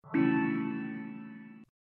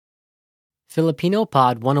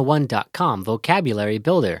FilipinoPod101.com Vocabulary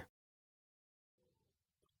Builder.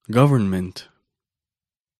 Government.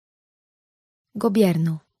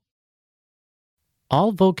 Gobierno.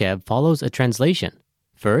 All vocab follows a translation.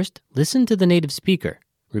 First, listen to the native speaker.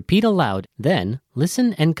 Repeat aloud, then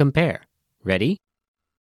listen and compare. Ready?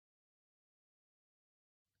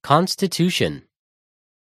 Constitution.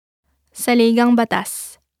 Saligang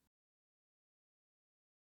batas.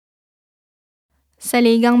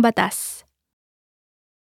 Saligang batas.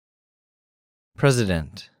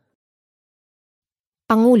 President.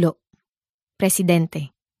 Pangulo.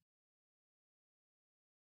 Presidente.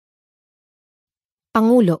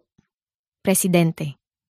 Pangulo. Presidente.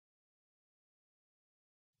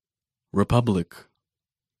 Republic.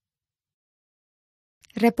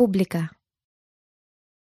 República.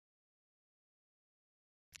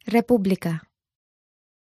 República.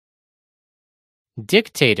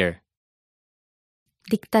 Dictator.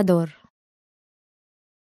 Diktador.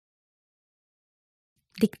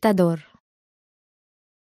 Diktador.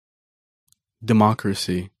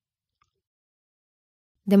 Democracy.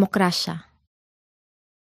 Demokrasya.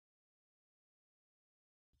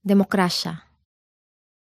 Demokrasya.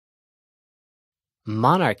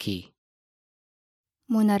 Monarchy.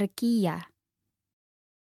 Monarkiya.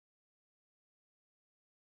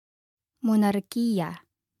 Monarkiya.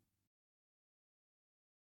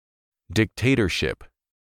 Dictatorship.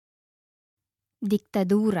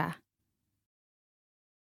 Diktadura.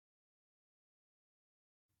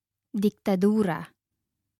 Diktadura.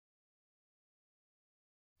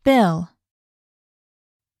 Bill.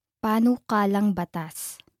 Panukalang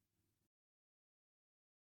batas.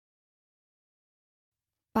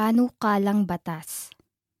 Panukalang batas.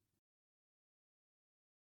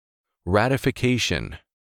 Ratification.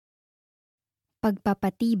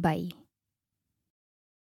 Pagpapatibay.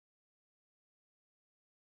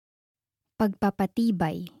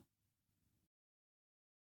 Pagpapatibay.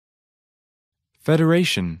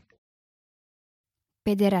 Federation.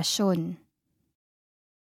 Federasyon.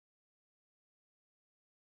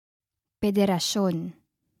 Federasyon.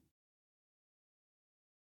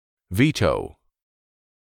 Veto.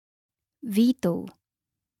 Veto.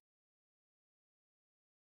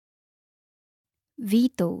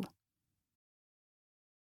 Veto.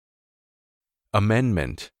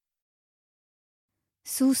 Amendment.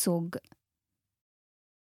 Susog.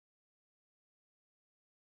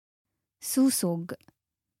 Susog.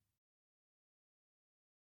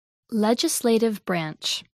 Legislative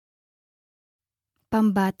branch.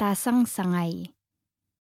 Pambatasang sangay.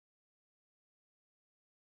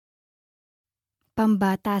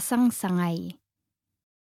 Pambatasang sangay.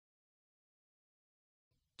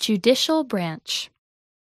 Judicial branch.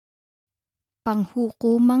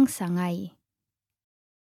 Panghukumang sangay.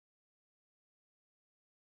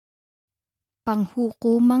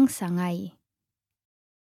 Panghukumang sangay.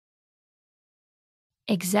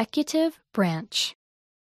 Executive branch.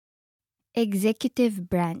 Executive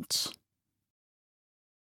branch.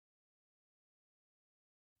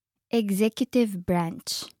 Executive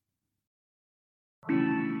branch.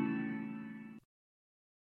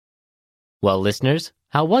 Well, listeners,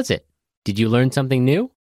 how was it? Did you learn something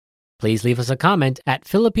new? Please leave us a comment at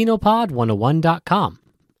FilipinoPod101.com.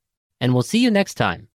 And we'll see you next time.